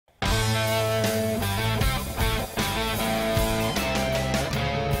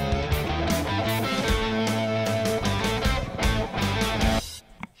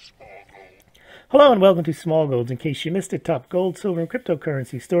Hello and welcome to Smaulgld. In case you missed it, top gold, silver, and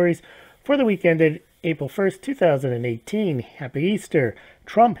cryptocurrency stories for the week ended April 1st, 2018. Happy Easter.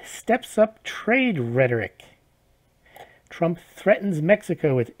 Trump steps up trade rhetoric. Trump threatens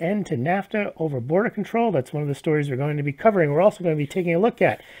Mexico with end to NAFTA over border control. That's one of the stories we're going to be covering. We're also going to be taking a look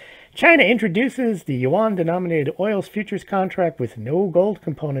at China introduces the yuan-denominated oils futures contract with no gold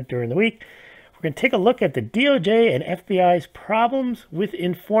component during the week. We're going to take a look at the DOJ and FBI's problems with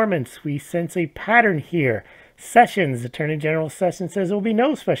informants. We sense a pattern here. Sessions, Attorney General Sessions says there will be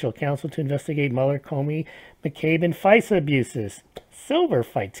no special counsel to investigate Mueller, Comey, McCabe, and FISA abuses. Silver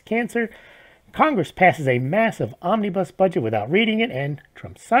fights cancer. Congress passes a massive omnibus budget without reading it, and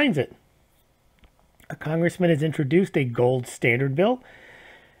Trump signs it. A congressman has introduced a gold standard bill.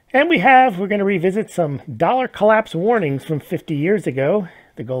 And we're going to revisit some dollar collapse warnings from 50 years ago.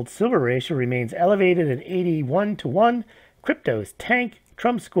 The gold-silver ratio remains elevated at 81-1. Cryptos tank.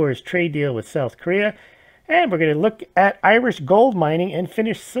 Trump scores trade deal with South Korea. And we're going to look at Irish gold mining and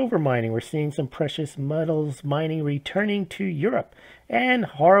Finnish silver mining. We're seeing some precious metals mining returning to Europe. And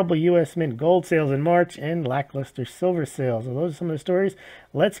horrible U.S. mint gold sales in March and lackluster silver sales. So those are some of the stories.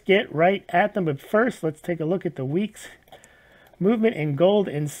 Let's get right at them. But first, let's take a look at the week's movement in gold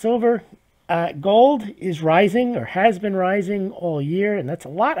and silver. Gold is rising, or has been rising all year, and that's a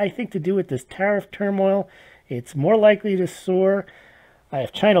lot, I think, to do with this tariff turmoil. It's more likely to soar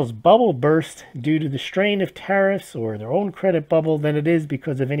if China's bubble burst due to the strain of tariffs or their own credit bubble than it is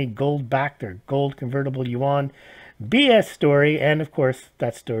because of any gold-backed or gold-convertible yuan BS story. And, of course,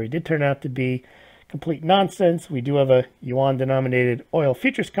 that story did turn out to be complete nonsense. We do have a yuan-denominated oil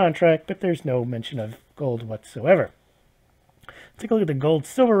futures contract, but there's no mention of gold whatsoever. Take a look at the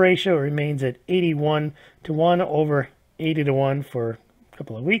gold-silver ratio. It remains at 81-1 over 80-1 for a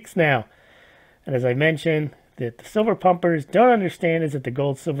couple of weeks now. And as I mentioned, that the silver pumpers don't understand is that the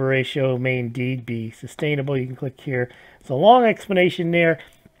gold-silver ratio may indeed be sustainable. You can click here. It's a long explanation there.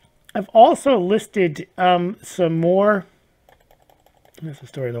 I've also listed some more. That's a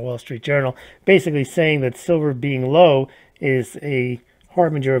story in the Wall Street Journal, basically saying that silver being low is a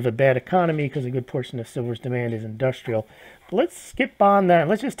harbinger of a bad economy because a good portion of silver's demand is industrial. But let's skip on that.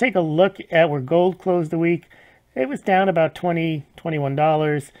 Let's just take a look at where gold closed the week. It was down about $20,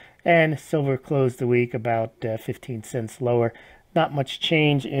 $21, and silver closed the week about 15 cents lower. Not much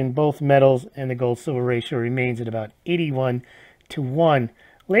change in both metals, and the gold-silver ratio remains at about 81-1.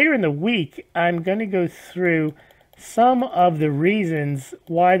 Later in the week, I'm going to go through some of the reasons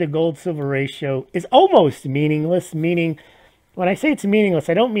why the gold-silver ratio is almost meaningless, meaning when I say it's meaningless,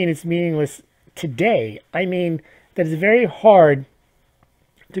 I don't mean it's meaningless today. I mean that it's very hard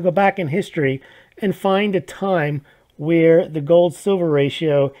to go back in history and find a time where the gold-silver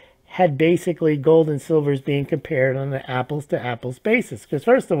ratio had basically gold and silvers being compared on an apples-to-apples basis. Because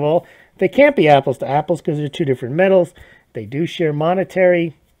first of all, they can't be apples-to-apples because they're two different metals. They do share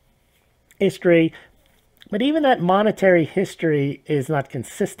monetary history, but even that monetary history is not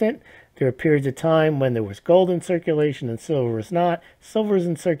consistent. There were periods of time when there was gold in circulation and silver was not. Silver was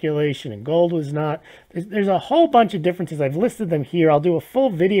in circulation and gold was not. There's a whole bunch of differences. I've listed them here. I'll do a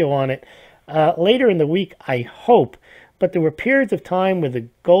full video on it later in the week, I hope. But there were periods of time where the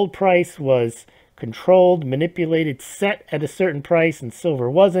gold price was controlled, manipulated, set at a certain price, and silver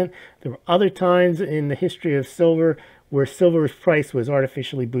wasn't. There were other times in the history of silver where silver's price was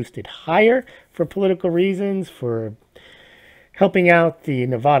artificially boosted higher for political reasons, for helping out the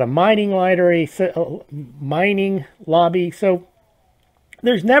Nevada mining lottery, mining lobby. So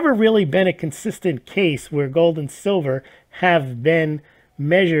there's never really been a consistent case where gold and silver have been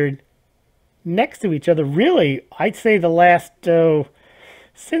measured next to each other. Really, I'd say the last,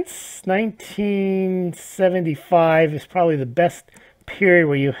 since 1975 is probably the best period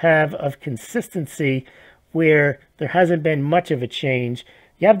where you have of consistency where there hasn't been much of a change.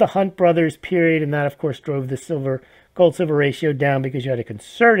 You have the Hunt brothers period, and that, of course, drove the gold-silver ratio down because you had a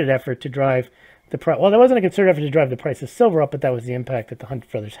concerted effort to drive the price. Well, there wasn't a concerted effort to drive the price of silver up, but that was the impact that the Hunt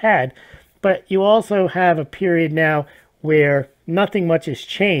brothers had. But you also have a period now where nothing much has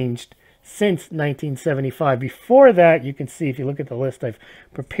changed since 1975. Before that, you can see, if you look at the list I've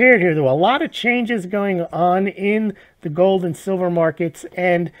prepared here, there were a lot of changes going on in the gold and silver markets,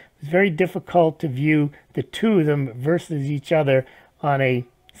 and it's very difficult to view the two of them versus each other on a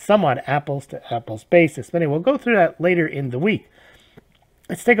somewhat apples-to-apples basis. But anyway, we'll go through that later in the week.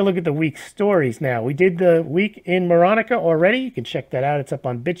 Let's take a look at the week's stories now. We did the week in Moronica already. You can check that out. It's up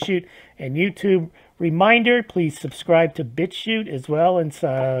on BitChute and YouTube. Reminder, please subscribe to BitChute as well, and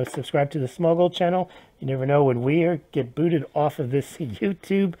subscribe to the Smaulgld channel. You never know when we get booted off of this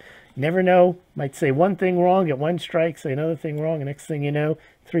YouTube. Never know. Might say one thing wrong, get one strike, say another thing wrong, and next thing you know,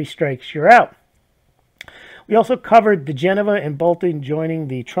 3 strikes, you're out. We also covered diGenova and Bolton joining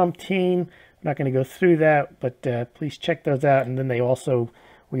the Trump team. I'm not going to go through that, but please check those out. And then we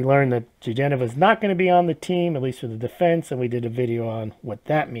learned that diGenova is not going to be on the team, at least for the defense, and we did a video on what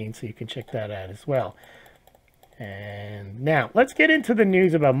that means, so you can check that out as well. And now, let's get into the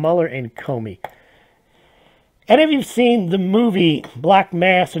news about Mueller and Comey. Any of you seen the movie Black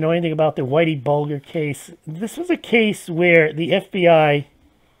Mass or know anything about the Whitey Bulger case? This was a case where the FBI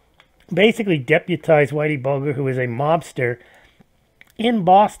basically deputized Whitey Bulger, who was a mobster in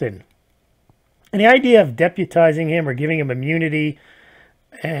Boston. And the idea of deputizing him or giving him immunity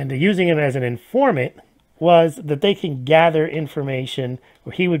and using him as an informant was that they can gather information,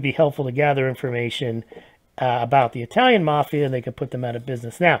 or he would be helpful to gather information about the Italian mafia, and they could put them out of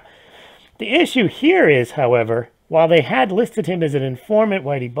business. Now, the issue here is, however, while they had listed him as an informant,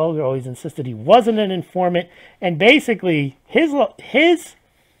 Whitey Bulger always insisted he wasn't an informant, and basically his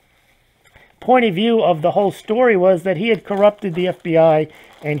point of view of the whole story was that he had corrupted the FBI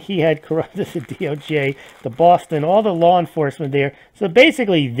and he had corrupted the DOJ, the Boston, all the law enforcement there. So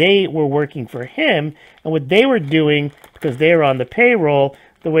basically they were working for him, and what they were doing, because they were on the payroll,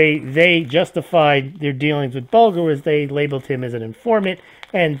 the way they justified their dealings with Bulger was they labeled him as an informant,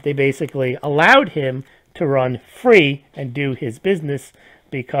 and they basically allowed him to run free and do his business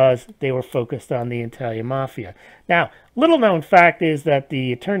because they were focused on the Italian mafia. Now, little known fact is that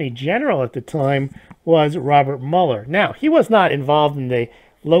the Attorney General at the time was Robert Mueller. Now, he was not involved in the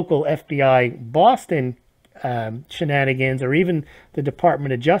local FBI Boston shenanigans, or even the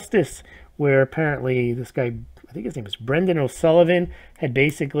Department of Justice, where apparently this guy, I think his name was Brendan O'Sullivan, had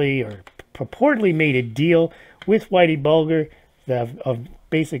basically or purportedly made a deal with Whitey Bulger of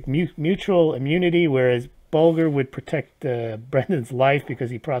basic mutual immunity, whereas Bulger would protect Brendan's life because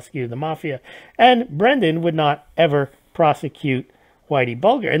he prosecuted the mafia, and Brendan would not ever prosecute Whitey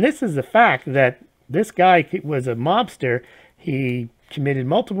Bulger. And this is the fact that this guy was a mobster. He committed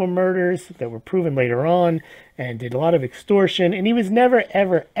multiple murders that were proven later on and did a lot of extortion, and he was never,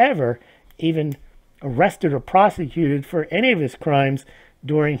 ever, ever even arrested or prosecuted for any of his crimes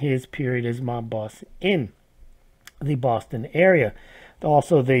during his period as mob boss in the Boston area.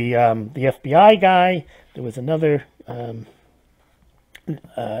 Also, the FBI guy, there was another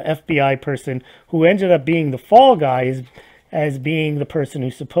FBI person who ended up being the fall guy as being the person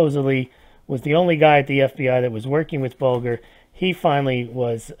who supposedly was the only guy at the FBI that was working with Bulger. He finally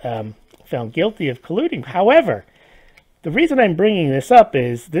was found guilty of colluding. However, the reason I'm bringing this up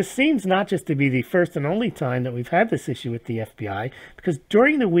is this seems not just to be the first and only time that we've had this issue with the FBI, because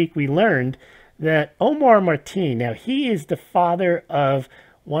during the week we learned that Omar Martin, now he is the father of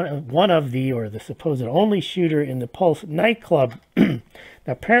one of the, or the supposed only shooter in the Pulse nightclub. Now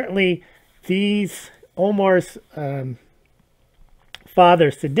apparently Omar's father,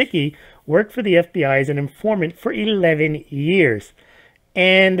 Siddiqui, worked for the FBI as an informant for 11 years.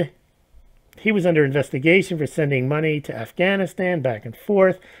 And he was under investigation for sending money to Afghanistan back and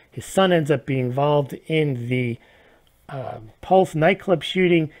forth. His son ends up being involved in the Pulse nightclub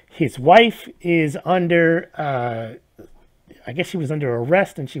shooting. His wife is under, I guess she was under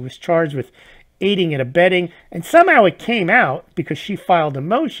arrest, and she was charged with aiding and abetting. And somehow it came out because she filed a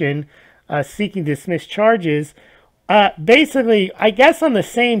motion seeking to dismiss charges. Basically, I guess on the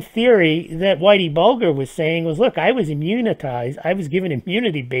same theory that Whitey Bulger was saying was, look, I was immunized. I was given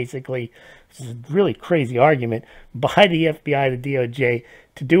immunity, basically, which is a really crazy argument, by the FBI, the DOJ,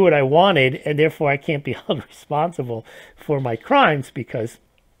 to do what I wanted, and therefore I can't be held responsible for my crimes because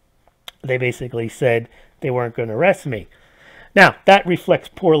they basically said they weren't going to arrest me. Now, that reflects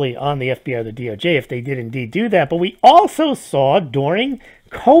poorly on the FBI or the DOJ if they did indeed do that, but we also saw during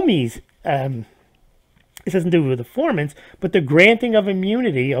Comey's this doesn't do with the performance, but the granting of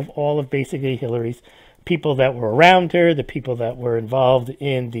immunity of all of basically Hillary's people that were around her, the people that were involved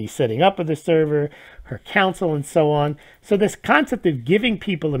in the setting up of the server, her counsel, and so on. So this concept of giving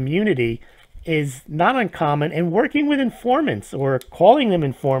people immunity is not uncommon, and working with informants or calling them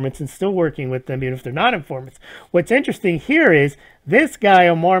informants and still working with them even if they're not informants. What's interesting here is this guy,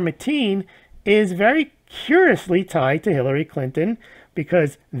 Omar Mateen, is very curiously tied to Hillary Clinton,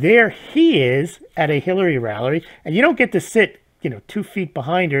 because there he is at a Hillary rally, and you don't get to sit, 2 feet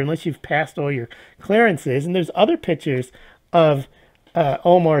behind her unless you've passed all your clearances. And there's other pictures of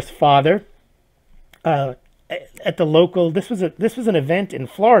Omar's father at the local. This was an event in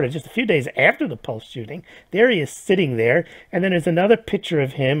Florida just a few days after the Pulse shooting. There he is sitting there, and then there's another picture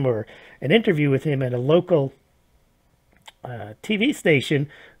of him or an interview with him at a local TV station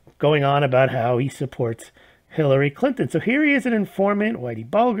going on about how he supports Hillary Clinton. So here he is, an informant.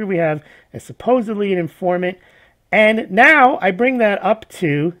 Whitey Bulger we have as supposedly an informant. And now I bring that up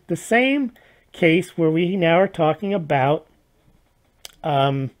to the same case where we now are talking about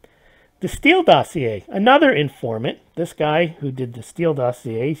the Steele dossier. Another informant, this guy who did the Steele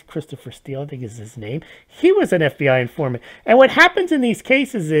dossier, Christopher Steele, I think is his name, he was an FBI informant. And what happens in these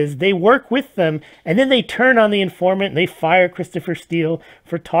cases is they work with them, and then they turn on the informant, and they fire Christopher Steele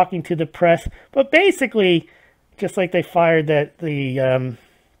for talking to the press. But basically, just like they fired the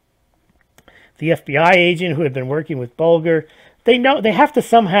FBI agent who had been working with Smaulgld, they know they have to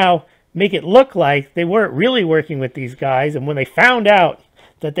somehow make it look like they weren't really working with these guys. And when they found out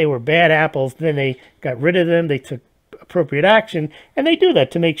that they were bad apples, then they got rid of them, they took appropriate action, and they do that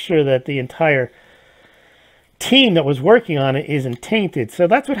to make sure that the entire team that was working on it isn't tainted. So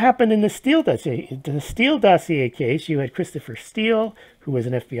that's what happened in the Steele dossier. The Steele dossier case, you had Christopher Steele, who was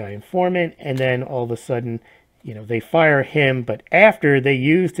an FBI informant, and then all of a sudden, you know, they fire him, but after they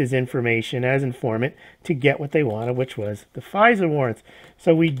used his information as informant to get what they wanted, which was the FISA warrants.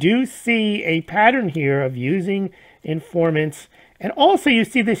 So we do see a pattern here of using informants. And also you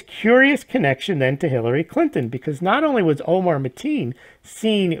see this curious connection then to Hillary Clinton, because not only was Omar Mateen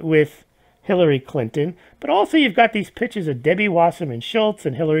seen with Hillary Clinton, but also you've got these pictures of Debbie Wasserman Schultz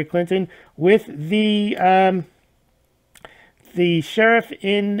and Hillary Clinton with the sheriff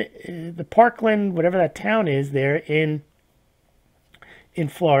in the Parkland, whatever that town is there in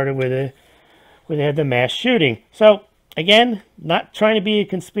Florida, where they had the mass shooting. So again, not trying to be a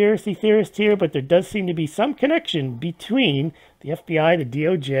conspiracy theorist here, but there does seem to be some connection between the FBI, the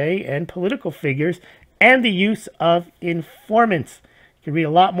DOJ, and political figures, and the use of informants. You can read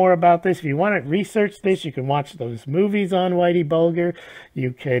a lot more about this. If you want to research this, you can watch those movies on Whitey Bulger.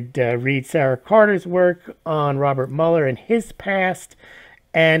 You could read Sarah Carter's work on Robert Mueller and his past.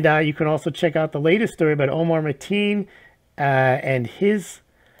 And you can also check out the latest story about Omar Mateen and his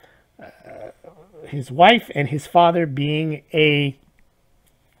wife and his father being a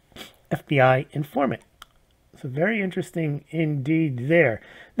FBI informant. So very interesting indeed there.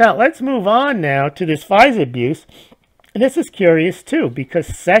 Now, let's move on now to this FISA abuse. And this is curious, too, because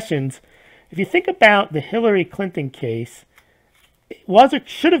Sessions, if you think about the Hillary Clinton case, it was or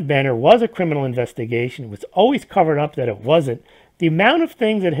should have been or was a criminal investigation. It was always covered up that it wasn't. The amount of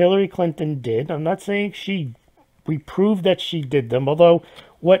things that Hillary Clinton did, I'm not saying we proved that she did them, although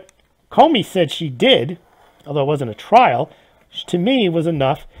what Comey said she did, although it wasn't a trial, to me was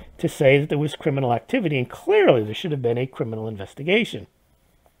enough to say that there was criminal activity, and clearly there should have been a criminal investigation.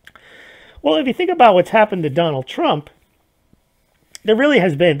 Well, if you think about what's happened to Donald Trump, there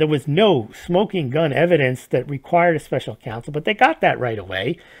was no smoking gun evidence that required a special counsel, but they got that right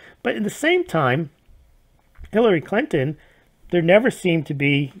away. But at the same time, Hillary Clinton, there never seemed to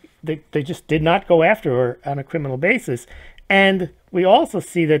be, they just did not go after her on a criminal basis. And we also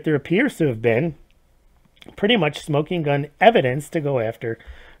see that there appears to have been pretty much smoking gun evidence to go after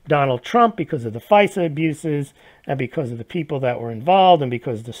Donald Trump because of the FISA abuses and because of the people that were involved and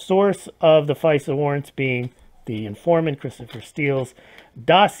because the source of the FISA warrants being the informant, Christopher Steele's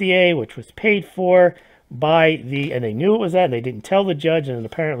dossier, which was paid for by and they knew it was that, and they didn't tell the judge, and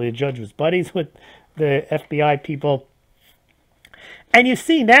apparently the judge was buddies with the FBI people. And you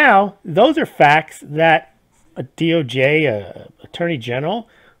see now, those are facts that a DOJ, Attorney General,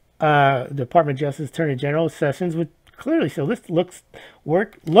 Department of Justice Attorney General Sessions would clearly. So this looks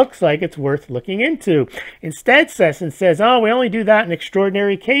like it's worth looking into. Instead, Sessions says, "Oh, we only do that in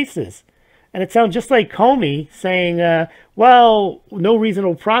extraordinary cases," and it sounds just like Comey saying, "Well, no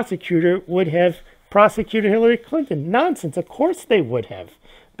reasonable prosecutor would have prosecuted Hillary Clinton." Nonsense. Of course they would have,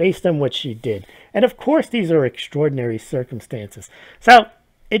 based on what she did, and of course these are extraordinary circumstances. So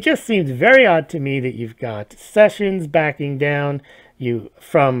it just seems very odd to me that you've got Sessions backing down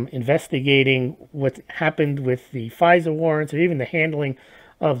from investigating what happened with the FISA warrants or even the handling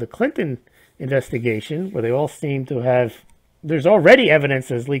of the Clinton investigation, where they all seem to have, there's already evidence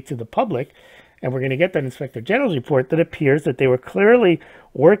that's leaked to the public, and we're going to get that Inspector General's report that appears that they were clearly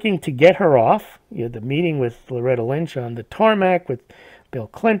working to get her off. You had the meeting with Loretta Lynch on the tarmac with Bill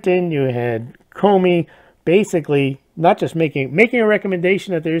Clinton. You had Comey basically not just making a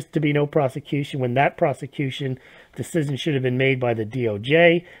recommendation that there is to be no prosecution when that prosecution decision should have been made by the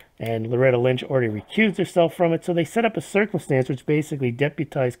DOJ, and Loretta Lynch already recused herself from it. So they set up a circumstance which basically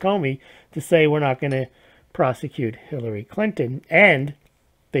deputized Comey to say we're not going to prosecute Hillary Clinton. And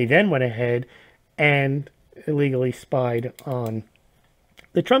they then went ahead and illegally spied on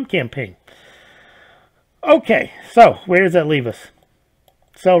the Trump campaign. Okay, so where does that leave us?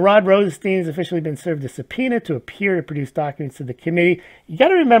 So Rod Rosenstein has officially been served a subpoena to appear to produce documents to the committee. You got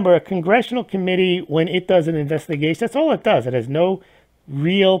to remember, a congressional committee, when it does an investigation, that's all it does. It has no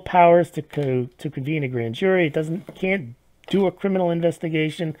real powers to convene a grand jury. It can't do a criminal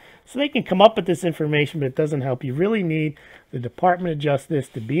investigation. So they can come up with this information, but it doesn't help. You really need the Department of Justice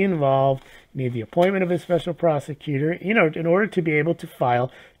to be involved. You need the appointment of a special prosecutor, you know, in order to be able to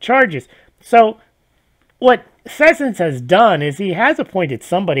file charges. So what Sessions has done is he has appointed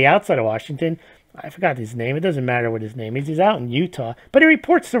somebody outside of Washington. I forgot his name. It doesn't matter what his name is. He's out in Utah, but he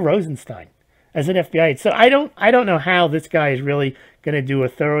reports to Rosenstein as an FBI. So I don't know how this guy is really going to do a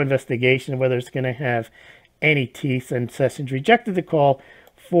thorough investigation, whether it's going to have any teeth. And Sessions rejected the call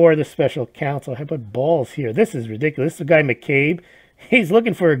for the special counsel. I put balls here. This is ridiculous. This is the guy McCabe. He's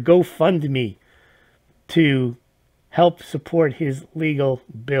looking for a GoFundMe to help support his legal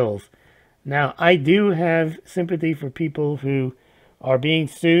bills. Now, I do have sympathy for people who are being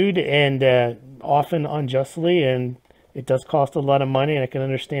sued, and often unjustly, and it does cost a lot of money, and I can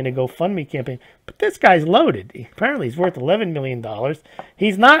understand a GoFundMe campaign. But this guy's loaded. Apparently, he's worth $11 million.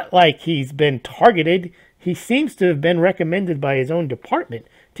 He's not like he's been targeted. He seems to have been recommended by his own department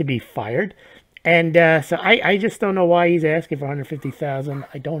to be fired. And so I just don't know why he's asking for $150,000.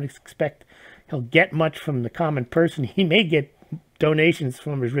 I don't expect he'll get much from the common person. He may get donations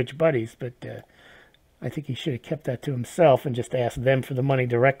from his rich buddies, but I think he should have kept that to himself and just asked them for the money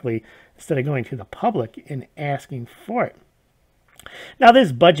directly instead of going to the public and asking for it. Now,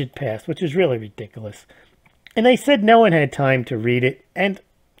 this budget passed, which is really ridiculous. And they said no one had time to read it. And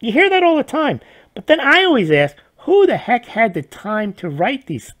you hear that all the time. But then I always ask, who the heck had the time to write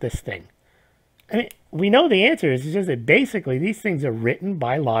this thing? I mean, we know the answer is just that basically these things are written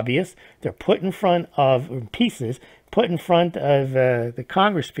by lobbyists. They're put in front of pieces, put in front of the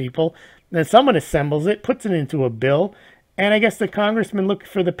Congress people. Then someone assembles it, puts it into a bill, and I guess the congressmen look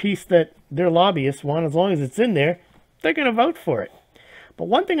for the piece that their lobbyists want. As long as it's in there, they're going to vote for it. But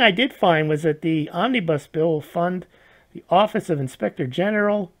one thing I did find was that the omnibus bill will fund the Office of Inspector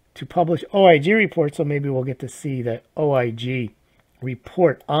General to publish OIG reports, so maybe we'll get to see that OIG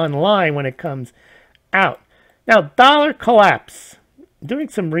report online when it comes out. Now, dollar collapse. Doing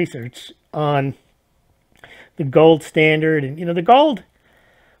some research on the gold standard, and you know, the gold,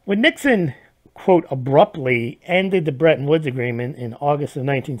 when Nixon, quote, abruptly ended the Bretton Woods Agreement in August of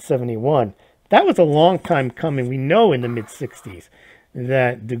 1971, that was a long time coming. We know in the mid-60s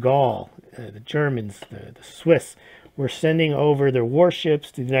that de Gaulle, the Germans, the Swiss, were sending over their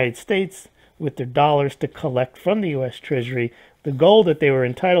warships to the United States with their dollars to collect from the U.S. Treasury the gold that they were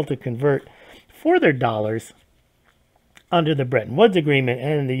entitled to convert for their dollars under the Bretton Woods Agreement.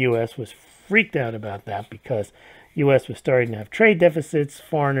 And the U.S. was freaked out about that because U.S. was starting to have trade deficits.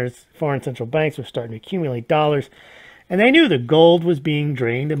 Foreign central banks were starting to accumulate dollars. And they knew the gold was being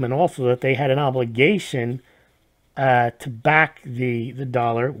drained, and also that they had an obligation to back the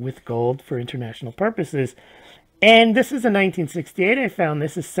dollar with gold for international purposes. And this is in 1968. I found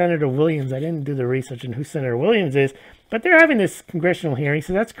this is Senator Williams. I didn't do the research on who Senator Williams is, but they're having this congressional hearing,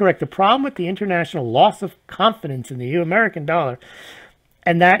 so that's correct. The problem with the international loss of confidence in the American dollar,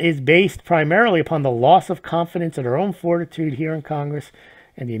 and that is based primarily upon the loss of confidence in our own fortitude here in Congress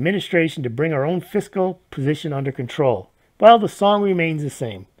and the administration to bring our own fiscal position under control. Well, the song remains the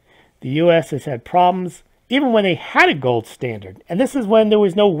same. The U.S. has had problems even when they had a gold standard. And this is when there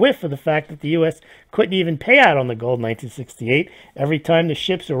was no whiff of the fact that the U.S. couldn't even pay out on the gold in 1968. Every time the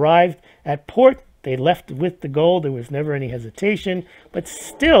ships arrived at port, they left with the gold. There was never any hesitation. But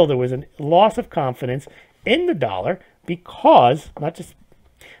still, there was a loss of confidence in the dollar because, not just,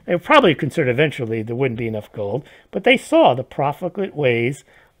 they were probably concerned eventually there wouldn't be enough gold, but they saw the profligate ways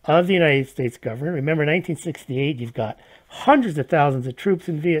of the United States government. Remember, 1968, you've got hundreds of thousands of troops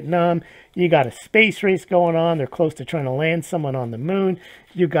in Vietnam. You got a space race going on. They're close to trying to land someone on the moon.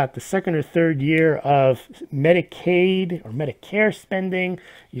 You got the second or third year of Medicaid or Medicare spending.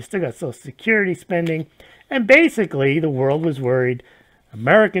 You still got Social Security spending. And basically, the world was worried.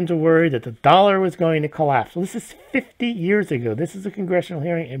 Americans were worried that the dollar was going to collapse. Well, this is 50 years ago. This is a congressional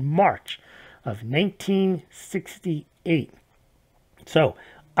hearing in March of 1968. So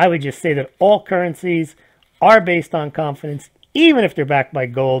I would just say that all currencies are based on confidence, even if they're backed by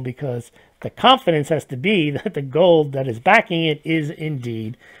gold, because the confidence has to be that the gold that is backing it is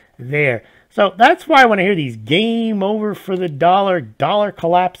indeed there. So that's why when I hear these game over for the dollar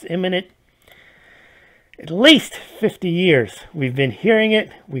collapse imminent, at least 50 years we've been hearing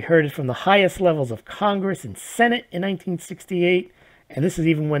it. We heard it from the highest levels of Congress and Senate in 1968. And this is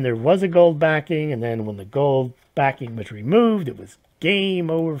even when there was a gold backing. And then when the gold backing was removed, it was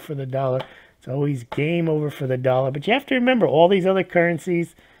game over for the dollar. It's always game over for the dollar. But you have to remember all these other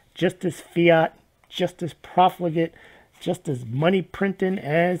currencies, just as fiat, just as profligate, just as money printing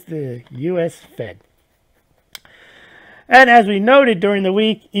as the U.S. Fed. And as we noted during the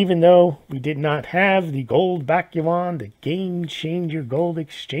week, even though we did not have the gold back yuan, the game changer gold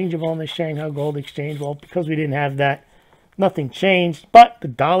exchangeable on the Shanghai Gold Exchange, well, because we didn't have that, nothing changed. But the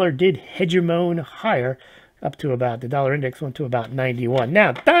dollar did hegemon higher, up to about, the dollar index went to about 91.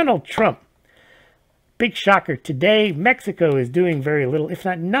 Now, Donald Trump, big shocker today. Mexico is doing very little, if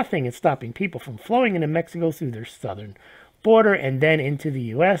not nothing, in stopping people from flowing into Mexico through their southern border and then into the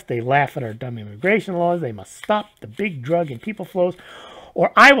U.S. They laugh at our dumb immigration laws. They must stop the big drug and people flows,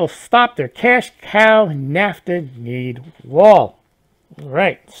 or I will stop their cash cow NAFTA need wall. All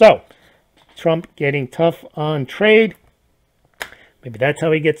right, so Trump getting tough on trade. Maybe that's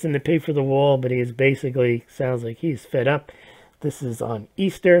how he gets them to pay for the wall, but he is basically, sounds like he's fed up. This is on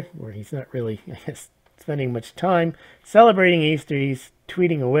Easter, where he's not really, I guess, spending much time celebrating Easter. He's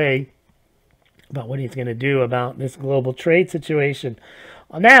tweeting away about what he's going to do about this global trade situation.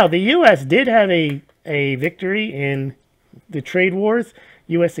 Now, the U.S. did have a victory in the trade wars.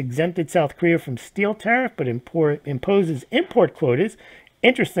 U.S. exempted South Korea from steel tariff, but imposes import quotas.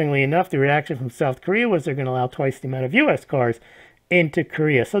 Interestingly enough, the reaction from South Korea was they're going to allow twice the amount of U.S. cars into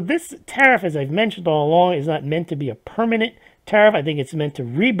Korea. So this tariff, as I've mentioned all along, is not meant to be a permanent tariff. I think it's meant to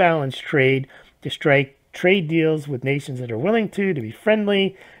rebalance trade, to strike trade deals with nations that are willing to be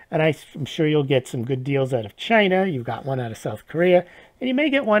friendly. And I'm sure you'll get some good deals out of China. You've got one out of South Korea, and you may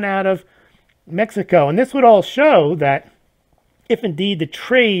get one out of Mexico. And this would all show that if indeed the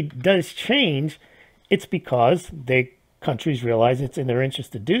trade does change, it's because the countries realize it's in their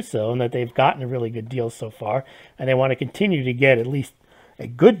interest to do so, and that they've gotten a really good deal so far, and they want to continue to get at least a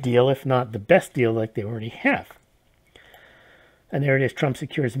good deal, if not the best deal like they already have. And there it is. Trump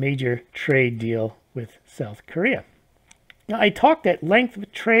secures major trade deal with South Korea. Now, I talked at length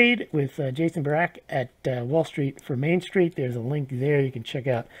with trade with Jason Barak at Wall Street for Main Street. There's a link there. You can check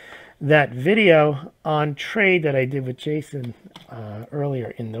out that video on trade that I did with Jason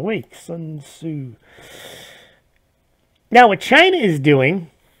earlier in the week. Sun Tzu. Now, what China is doing,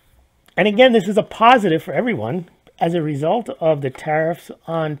 and again, this is a positive for everyone, as a result of the tariffs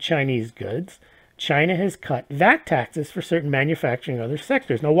on Chinese goods, China has cut VAT taxes for certain manufacturing and other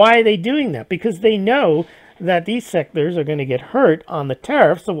sectors. Now, why are they doing that? Because they know that these sectors are going to get hurt on the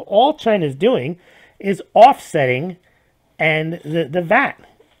tariffs. So all China is doing is offsetting and the VAT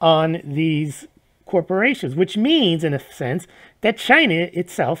on these corporations, which means, in a sense, that China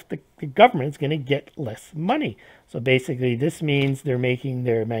itself, the government, is going to get less money. So basically, this means they're making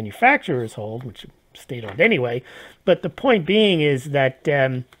their manufacturers whole, which state-owned anyway. But the point being is that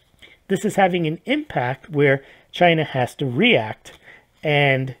this is having an impact where China has to react.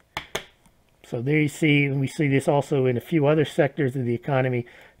 And so there you see, and we see this also in a few other sectors of the economy,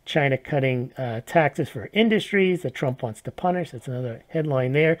 China cutting taxes for industries that Trump wants to punish. That's another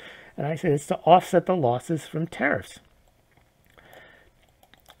headline there. And I said it's to offset the losses from tariffs.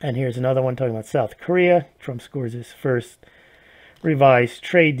 And here's another one talking about South Korea. Trump scores his first revised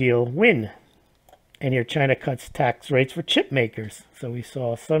trade deal win. And here China cuts tax rates for chip makers. So we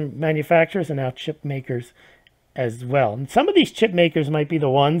saw some manufacturers and now chip makers as well. And some of these chip makers might be the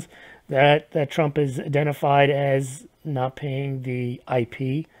ones that Trump has identified as not paying the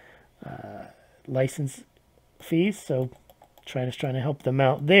IP license fees. So China's trying to help them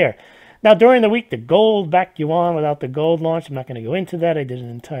out there. Now, during the week, the gold back yuan without the gold launch. I'm not going to go into that. I did an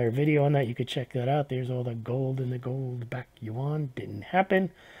entire video on that. You could check that out. There's all the gold and the gold back yuan. Didn't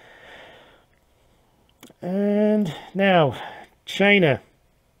happen. And now, China.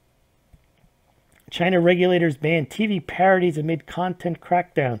 China regulators ban TV parodies amid content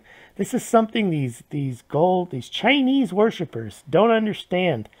crackdown. This is something these Chinese worshippers don't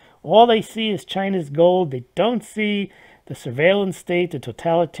understand. All they see is China's gold. They don't see the surveillance state, the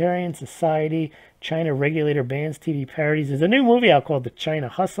totalitarian society. China regulator bans TV parodies. There's a new movie out called The China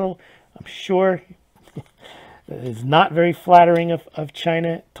Hustle. I'm sure is not very flattering of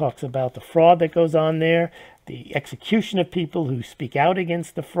China. It talks about the fraud that goes on there, the execution of people who speak out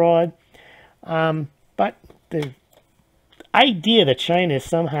against the fraud. But the idea that China is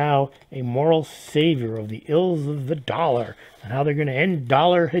somehow a moral savior of the ills of the dollar and how they're going to end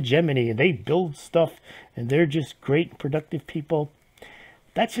dollar hegemony and they build stuff and they're just great and productive people,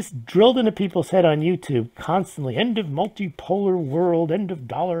 that's just drilled into people's head on YouTube constantly. End of multipolar world, end of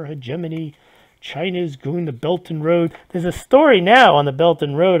dollar hegemony. China's going the Belt and Road. There's a story now on the Belt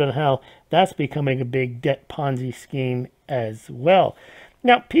and Road on how that's becoming a big debt Ponzi scheme as well.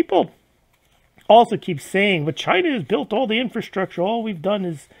 Now, people also keep saying, but China has built all the infrastructure. All we've done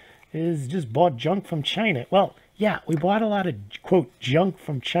is just bought junk from China. Well, yeah, we bought a lot of, quote, junk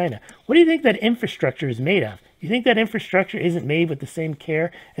from China. What do you think that infrastructure is made of? You think that infrastructure isn't made with the same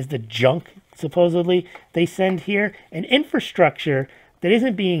care as the junk supposedly, they send here, an infrastructure that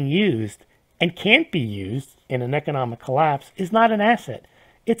isn't being used and can't be used in an economic collapse is not an asset.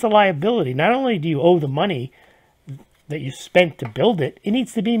 It's a liability. Not only do you owe the money that you spent to build it, it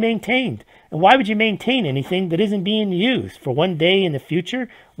needs to be maintained. And why would you maintain anything that isn't being used for one day in the future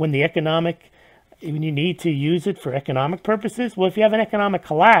when you need to use it for economic purposes? Well, if you have an economic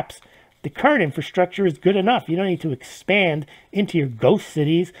collapse, the current infrastructure is good enough. You don't need to expand into your ghost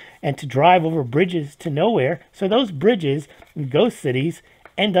cities and to drive over bridges to nowhere. So those bridges and ghost cities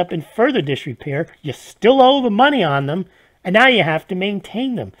end up in further disrepair. You still owe the money on them, and now you have to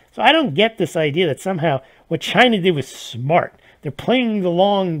maintain them. So I don't get this idea that somehow what China did was smart. They're playing the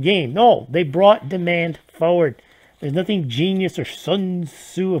long game. No, they brought demand forward. There's nothing genius or Sun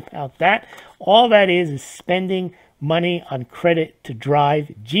Tzu about that. All that is spending money on credit to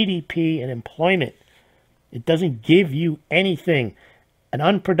drive GDP and employment. It doesn't give you anything. An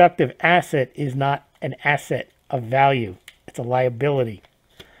unproductive asset is not an asset of value. It's a liability.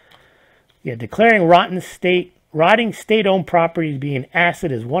 Yeah, declaring rotting state-owned property to be an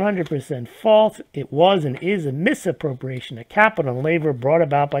asset is 100% false. It was and is a misappropriation of capital and labor brought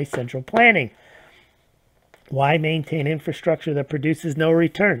about by central planning. Why maintain infrastructure that produces no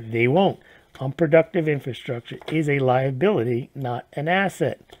return? They won't. Unproductive infrastructure is a liability, not an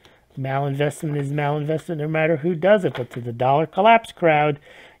asset. Malinvestment is malinvestment no matter who does it. But to the dollar collapse crowd,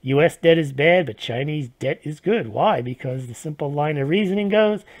 U.S. debt is bad, but Chinese debt is good. Why? Because the simple line of reasoning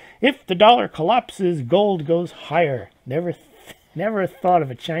goes, if the dollar collapses, gold goes higher. Never thought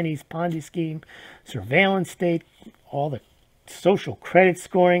of a Chinese Ponzi scheme, surveillance state, all the social credit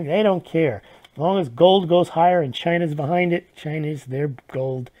scoring. They don't care. As long as gold goes higher and China's behind it, China's their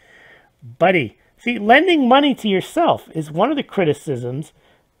gold buddy. See, lending money to yourself is one of the criticisms.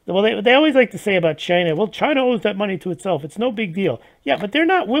 Well, they always like to say about China, well, China owes that money to itself. It's no big deal. Yeah, but they're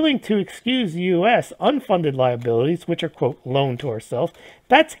not willing to excuse the U.S. unfunded liabilities, which are, quote, loaned to ourselves.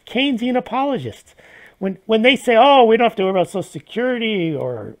 That's Keynesian apologists. When they say, oh, we don't have to worry about Social Security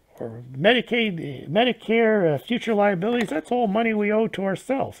or Medicaid, Medicare, future liabilities, that's all money we owe to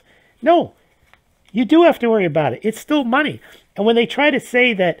ourselves. No, you do have to worry about it. It's still money. And when they try to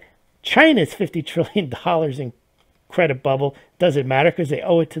say that China's $50 trillion in credit bubble doesn't matter because they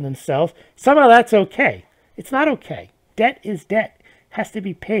owe it to themselves, somehow that's okay. It's not okay. Debt is debt. It has to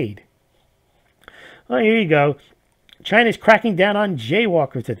be paid. Well, here you go. China's cracking down on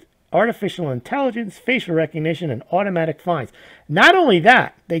jaywalkers with artificial intelligence, facial recognition, and automatic fines. Not only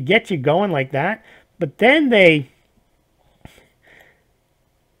that, they get you going like that, but then they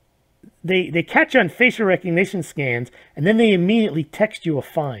catch on facial recognition scans, and then they immediately text you a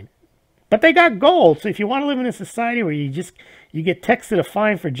fine. But they got gold, so if you want to live in a society where you get texted a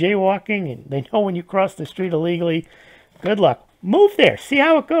fine for jaywalking, and they know when you cross the street illegally, good luck. Move there. See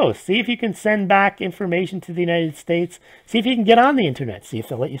how it goes. See if you can send back information to the United States. See if you can get on the internet. See if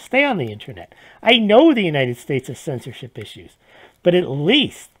they'll let you stay on the internet. I know the United States has censorship issues, but at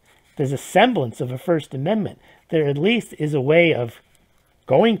least there's a semblance of a First Amendment. There at least is a way of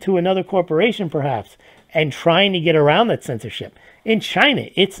going to another corporation, perhaps, and trying to get around that censorship. In China,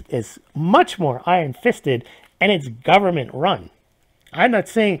 it's much more iron-fisted, and it's government-run. I'm not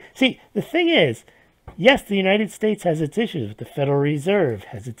saying... See, the thing is, yes, the United States has its issues with the Federal Reserve,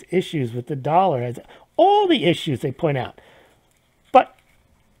 has its issues with the dollar, has all the issues they point out. But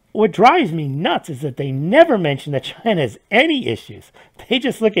what drives me nuts is that they never mention that China has any issues. They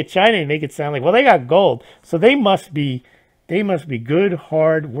just look at China and make it sound like, well, they got gold, so they must be good,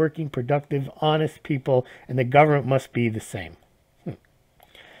 hard, working, productive, honest people, and the government must be the same.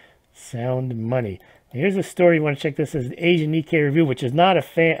 Sound money. Here's a story. You want to check this as the Asian Nikkei Review, which is not a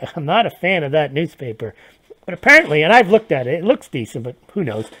fan. I'm not a fan of that newspaper, but apparently, and I've looked at it, it looks decent, but who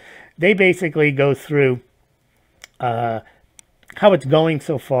knows? They basically go through how it's going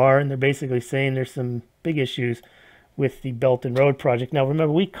so far, and they're basically saying there's some big issues with the Belt and Road project. Now,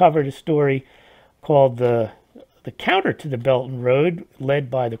 remember, we covered a story called the counter to the Belt and Road,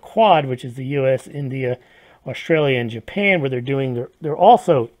 led by the Quad, which is the U.S., India, Australia, and Japan, where they're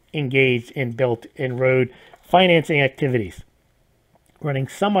also engaged in Belt and Road financing activities, running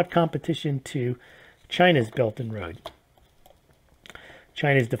somewhat competition to China's Belt and Road.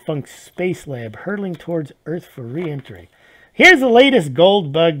 China's defunct space lab hurtling towards Earth for re-entry. Here's the latest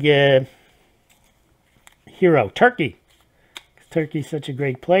gold bug hero, Turkey. Turkey's such a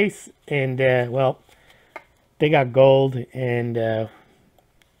great place, and well, they got gold, and they're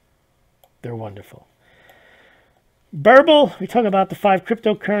wonderful. Burble, we talk about the 5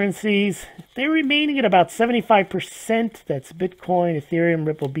 cryptocurrencies. They're remaining at about 75%. That's Bitcoin, Ethereum,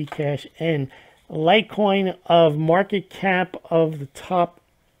 Ripple, Bcash, and Litecoin of market cap of the top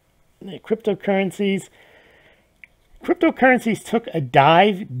Cryptocurrencies. Cryptocurrencies took a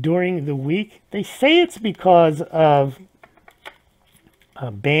dive during the week. They say it's because of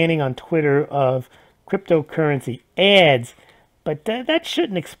banning on Twitter of cryptocurrency ads, but that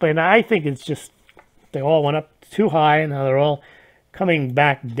shouldn't explain. I think it's just they all went up too high and now they're all coming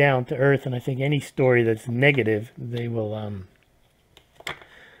back down to earth. And I think any story that's negative, they will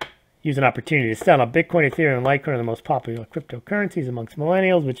use an opportunity to sell. Now, Bitcoin, Ethereum, and Litecoin are the most popular cryptocurrencies amongst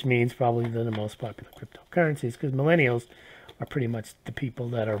millennials, which means probably they're the most popular cryptocurrencies because millennials are pretty much the people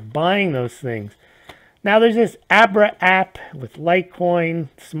that are buying those things. Now, there's this Abra app with Litecoin,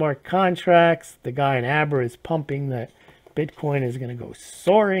 smart contracts. The guy in Abra is pumping that Bitcoin is going to go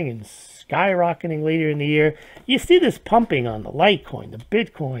soaring and skyrocketing later in the year. You see this pumping on the Litecoin, the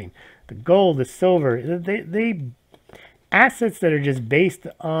Bitcoin, the gold, the silver. They assets that are just based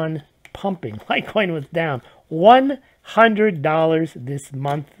on pumping. Litecoin was down $100 this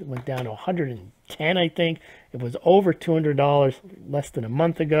month. It went down to $110, I think. It was over $200 less than a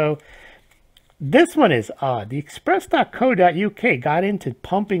month ago. This one is odd. The express.co.uk got into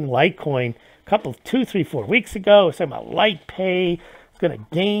pumping Litecoin a couple, 2, 3, 4 weeks ago. It was talking about Lite Pay. It's going to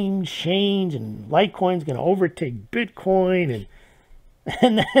game change and Litecoin's going to overtake Bitcoin.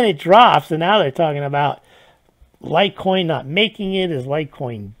 And then it drops. And now they're talking about Litecoin not making it. Is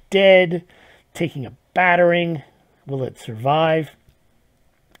Litecoin dead? Taking a battering. Will it survive?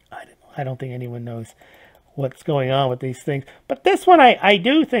 I don't think anyone knows what's going on with these things. But this one, I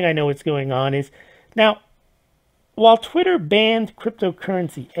do think I know what's going on. Is now, while Twitter banned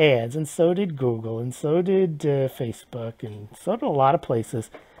cryptocurrency ads, and so did Google, and so did Facebook, and so did a lot of places,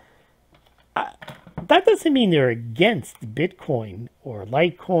 that doesn't mean they're against Bitcoin or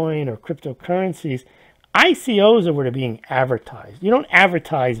Litecoin or cryptocurrencies. ICOs are where they're being advertised. You don't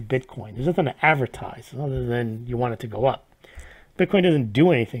advertise Bitcoin. There's nothing to advertise other than you want it to go up. Bitcoin doesn't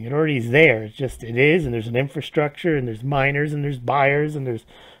do anything. It already is there. It's just it is, and there's an infrastructure, and there's miners, and there's buyers, and there's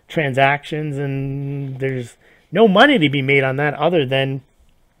transactions, and there's no money to be made on that other than,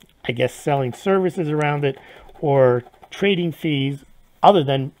 I guess, selling services around it or trading fees, other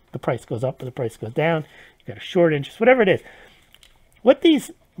than the price goes up or the price goes down. You got a short interest, whatever it is. What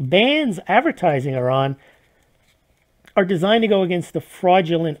these bans advertising are designed to go against the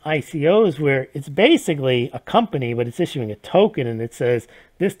fraudulent ICOs, where it's basically a company, but it's issuing a token, and it says,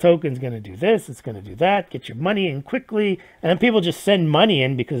 this token's going to do this, it's going to do that, get your money in quickly, and then people just send money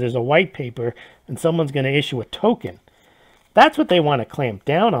in because there's a white paper, and someone's going to issue a token. That's what they want to clamp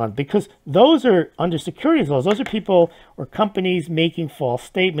down on, because those are, under securities laws, those are people or companies making false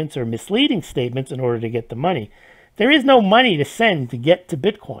statements or misleading statements in order to get the money. There is no money to send to get to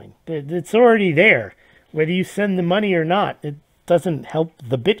Bitcoin. It's already there. Whether you send the money or not, it doesn't help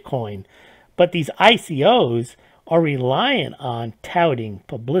the Bitcoin. But these ICOs are reliant on touting,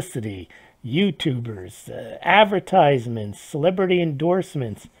 publicity, YouTubers, advertisements, celebrity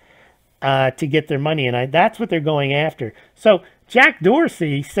endorsements to get their money. And that's what they're going after. So Jack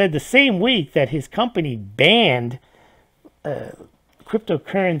Dorsey said the same week that his company banned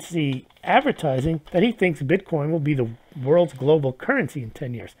cryptocurrency advertising that he thinks Bitcoin will be the world's global currency in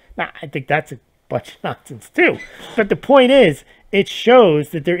 10 years. Now, I think that's a bunch of nonsense too. But the point is, it shows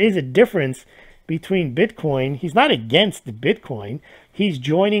that there is a difference between Bitcoin. He's not against the Bitcoin. He's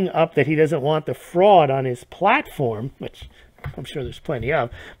joining up that he doesn't want the fraud on his platform, which I'm sure there's plenty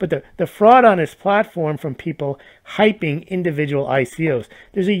of, but the fraud on his platform from people hyping individual ICOs.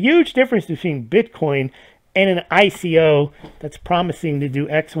 There's a huge difference between Bitcoin and an ICO that's promising to do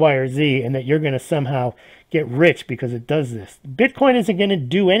X, Y, or Z, and that you're going to somehow get rich because it does this. Bitcoin isn't going to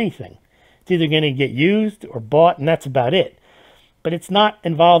do anything. It's either going to get used or bought, and that's about it. But it's not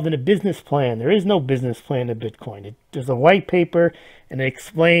involved in a business plan. There is no business plan to Bitcoin. There's a white paper, and it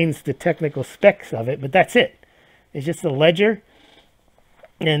explains the technical specs of it, but that's it. It's just a ledger,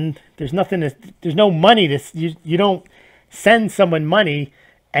 and there's no money to, you don't send someone money,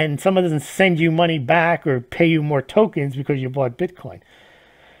 and someone doesn't send you money back or pay you more tokens because you bought Bitcoin.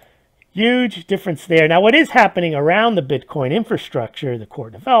 Huge difference there. Now, what is happening around the Bitcoin infrastructure, the core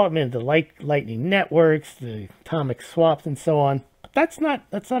development, the Lightning networks, the atomic swaps, and so on, but that's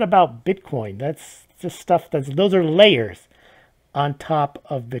not about Bitcoin. That's just stuff those are layers on top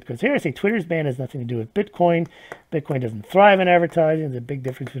of Bitcoin. So here I say Twitter's ban has nothing to do with Bitcoin. Bitcoin doesn't thrive in advertising. There's a big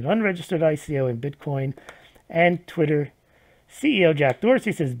difference between unregistered ICO and Bitcoin. And Twitter CEO Jack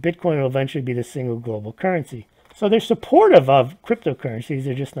Dorsey says Bitcoin will eventually be the single global currency. So they're supportive of cryptocurrencies.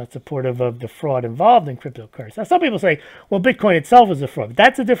 They're just not supportive of the fraud involved in cryptocurrencies. Now, some people say, well, Bitcoin itself is a fraud. But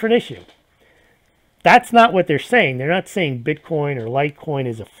that's a different issue. That's not what they're saying. They're not saying Bitcoin or Litecoin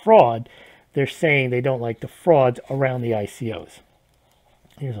is a fraud. They're saying they don't like the frauds around the ICOs.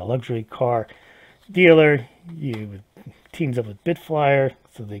 Here's a luxury car dealer. You teams up with Bitflyer,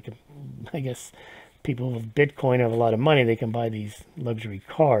 so they can, I guess, people with Bitcoin have a lot of money. They can buy these luxury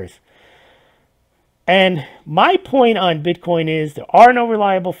cars. And my point on Bitcoin is there are no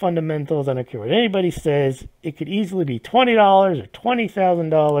reliable fundamentals. I don't care what anybody says. It could easily be $20 or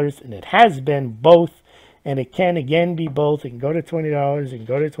 $20,000, and it has been both. And it can again be both. It can go to $20, it can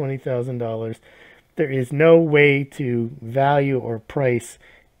go to $20,000. There is no way to value or price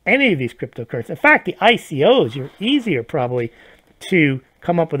any of these cryptocurrencies. In fact, the ICOs, you're easier probably to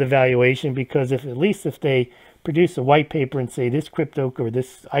come up with a valuation, because if at least if they produce a white paper and say this crypto or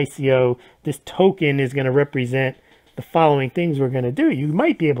this ICO, this token is going to represent the following things we're going to do, you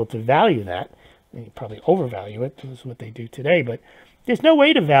might be able to value that. You probably overvalue it, is what they do today, but there's no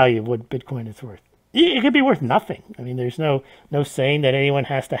way to value what Bitcoin is worth. It could be worth nothing. I mean, there's no saying that anyone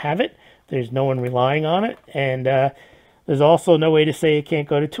has to have it. There's no one relying on it. And there's also no way to say it can't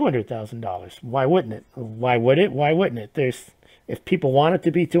go to $200,000. Why wouldn't it? Why would it? Why wouldn't it? If people want it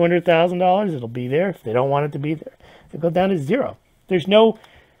to be $200,000, it'll be there. If they don't want it to be there, it'll go down to zero. There's no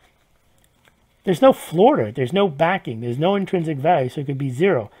floor to it. There's no backing. There's no intrinsic value, so it could be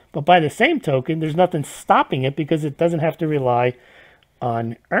zero. But by the same token, there's nothing stopping it because it doesn't have to rely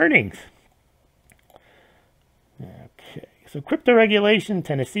on earnings. Okay, so crypto regulation.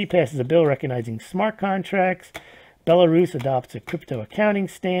 Tennessee passes a bill recognizing smart contracts. Belarus adopts a crypto accounting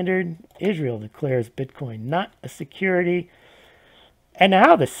standard. Israel declares Bitcoin not a security. And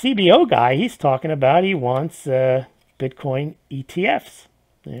now the CBO guy, he's talking about he wants Bitcoin ETFs.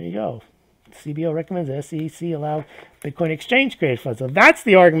 There you go. CBO recommends SEC allow Bitcoin exchange traded funds. So that's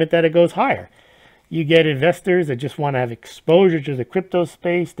the argument that it goes higher. You get investors that just want to have exposure to the crypto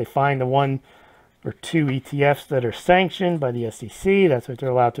space. They find the one or two ETFs that are sanctioned by the SEC. That's what they're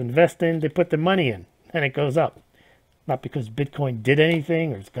allowed to invest in. They put their money in, and it goes up. Not because Bitcoin did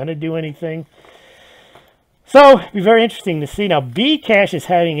anything or is going to do anything. So it'll be very interesting to see. Now, Bcash is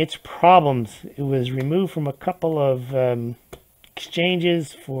having its problems. It was removed from a couple of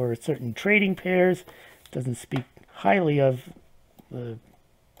exchanges for certain trading pairs. Doesn't speak highly of the,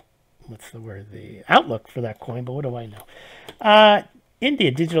 the outlook for that coin, but what do I know?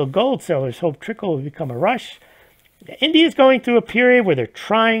 India, digital gold sellers hope trickle will become a rush. India is going through a period where they've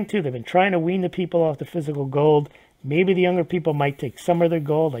been trying to wean the people off the physical gold. Maybe the younger people might take some of their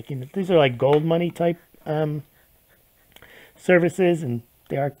gold. These are like gold money type services, and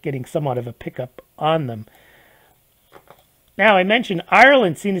they are getting somewhat of a pickup on them. Now, I mentioned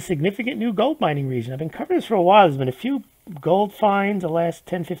Ireland seen a significant new gold mining region. I've been covering this for a while. There's been a few gold finds the last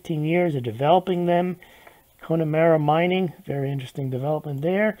 10, 15 years. They're developing them. Connemara mining, very interesting development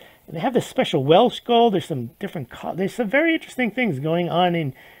there. And they have this special Welsh gold. There's some very interesting things going on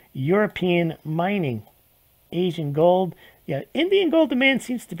in European mining. Asian gold. Yeah, Indian gold demand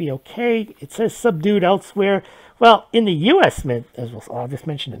seems to be okay. It says subdued elsewhere. Well, in the U.S. Mint, as well, I'll just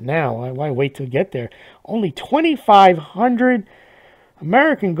mention it now. Why wait to get there? Only 2,500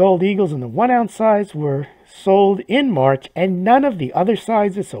 American gold eagles in the 1 ounce size were sold in March, and none of the other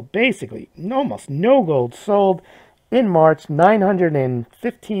sizes. So basically, almost no gold sold in March.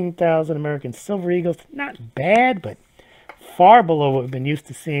 915,000 American silver eagles. Not bad, but far below what we've been used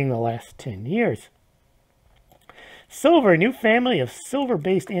to seeing the last 10 years. Silver, a new family of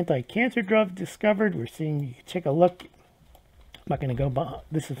silver-based anti-cancer drugs discovered. We're seeing, you can take a look. I'm not going to go,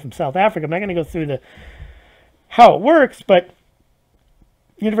 this is from South Africa. I'm not going to go through how it works, but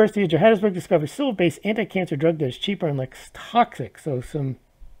University of Johannesburg discovered silver-based anti-cancer drug that is cheaper and less toxic. So some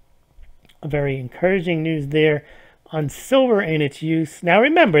very encouraging news there on silver and its use. Now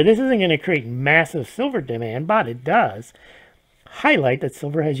remember, this isn't going to create massive silver demand, but it does highlight that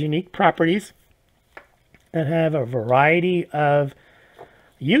silver has unique properties that have a variety of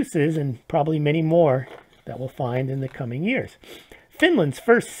uses, and probably many more that we'll find in the coming years. Finland's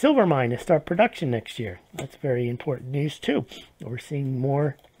first silver mine to start production next year. That's very important news too. We're seeing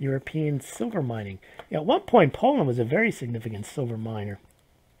more European silver mining. At one point, Poland was a very significant silver mining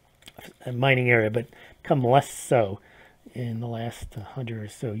area, but become less so in the last 100 or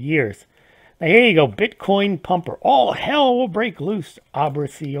so years. Now here you go, Bitcoin pumper. All hell will break loose. Abra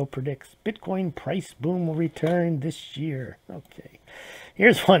CEO predicts Bitcoin price boom will return this year. Okay,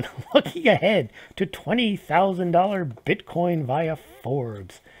 here's one looking ahead to $20,000 Bitcoin via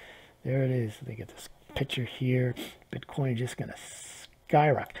Forbes. There it is. They get this picture here. Bitcoin just going to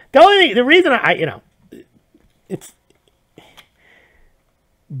skyrocket. The reason it's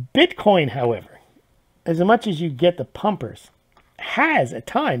Bitcoin, however, as much as you get the pumpers, has at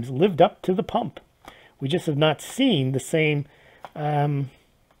times lived up to the pump. We just have not seen the same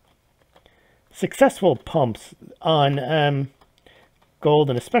successful pumps on gold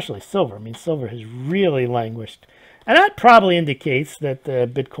and especially silver. I mean, silver has really languished. And that probably indicates that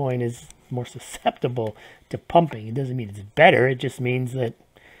the Bitcoin is more susceptible to pumping. It doesn't mean it's better. It just means that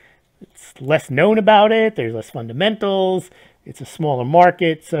it's less known about it. There's less fundamentals. It's a smaller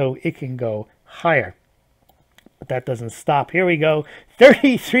market, so it can go higher. But that doesn't stop. Here we go.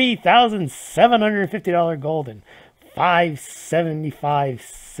 $33,750 gold and $575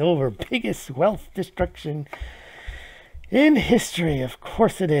 silver. Biggest wealth destruction in history. Of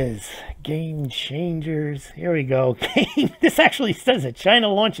course it is. Game changers. Here we go. This actually says it. China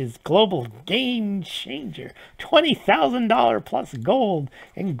launches global game changer. $20,000 plus gold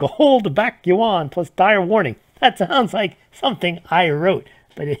and gold-backed yuan plus dire warning. That sounds like something I wrote,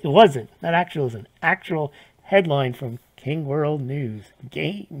 but it wasn't. That actually was an actual headline from King World News.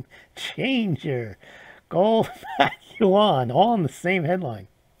 Game changer. Gold-backed yuan. All in the same headline.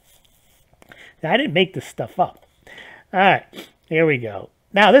 Now, I didn't make this stuff up. All right, here we go.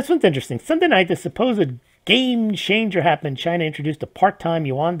 Now, this one's interesting. Sunday night, the supposed game changer happened. China introduced a part-time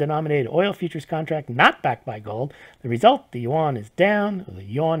yuan-denominated oil futures contract not backed by gold. The result, the yuan is down.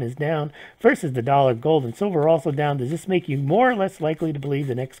 Versus the dollar. Gold and silver are also down. Does this make you more or less likely to believe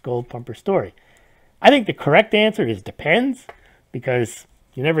the next gold pumper story? I think the correct answer is depends, because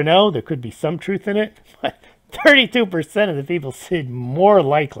you never know. There could be some truth in it. But 32% of the people said more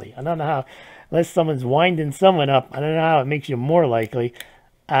likely. I don't know how. Unless someone's winding someone up, I don't know how it makes you more likely.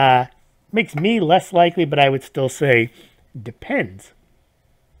 Makes me less likely, but I would still say depends.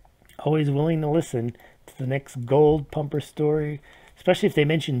 Always willing to listen to the next gold pumper story, especially if they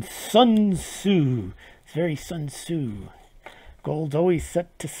mention Sun Tzu. It's very Sun Tzu. Gold's always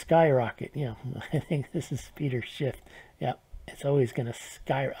set to skyrocket. Yeah, I think this is Peter Schiff. Yeah, it's always going to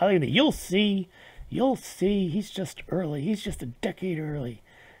skyrocket. You'll see. He's just early. He's just a decade early.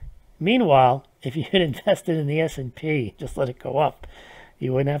 Meanwhile, if you had invested in the S&P, just let it go up.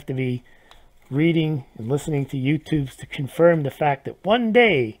 You wouldn't have to be reading and listening to YouTubes to confirm the fact that one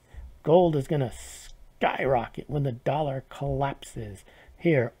day gold is going to skyrocket when the dollar collapses.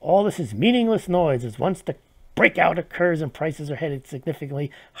 Here, all this is meaningless noise, as once the breakout occurs and prices are headed significantly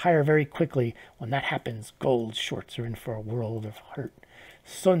higher very quickly. When that happens, gold shorts are in for a world of hurt.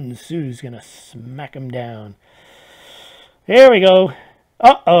 Sun Tzu's going to smack them down. Here we go.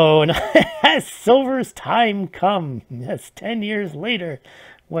 Uh-oh, and has silver's time come? That's 10 years later,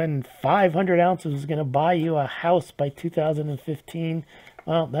 when 500 ounces was going to buy you a house by 2015.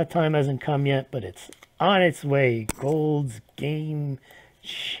 Well, that time hasn't come yet, but it's on its way. Gold's game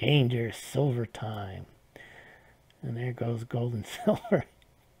changer, silver time. And there goes gold and silver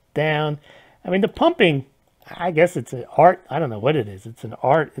down. I mean, the pumping, I guess it's an art. I don't know what it is. It's an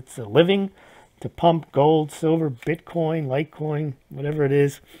art. It's a living to pump gold, silver, Bitcoin, Litecoin, whatever it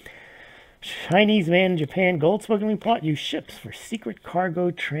is. Chinese man in Japan gold smuggling plot use ships for secret cargo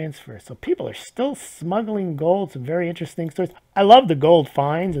transfer. So people are still smuggling gold. Some very interesting stories. I love the gold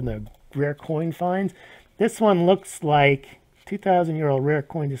finds and the rare coin finds. This one looks like 2,000-year-old rare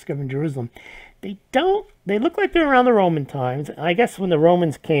coin discovered in Jerusalem. They look like they're around the Roman times. I guess when the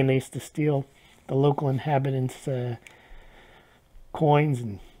Romans came, they used to steal the local inhabitants' coins,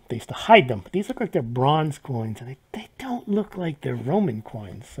 and they used to hide them. But these look like they're bronze coins, and they don't look like they're Roman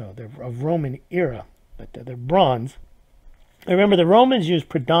coins. So they're of Roman era, but they're bronze. I remember the Romans used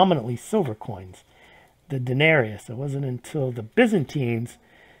predominantly silver coins, the denarius. It wasn't until the Byzantines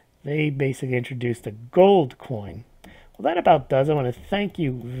they basically introduced a gold coin. Well, that about does. I want to thank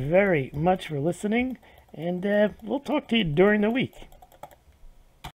you very much for listening, and we'll talk to you during the week.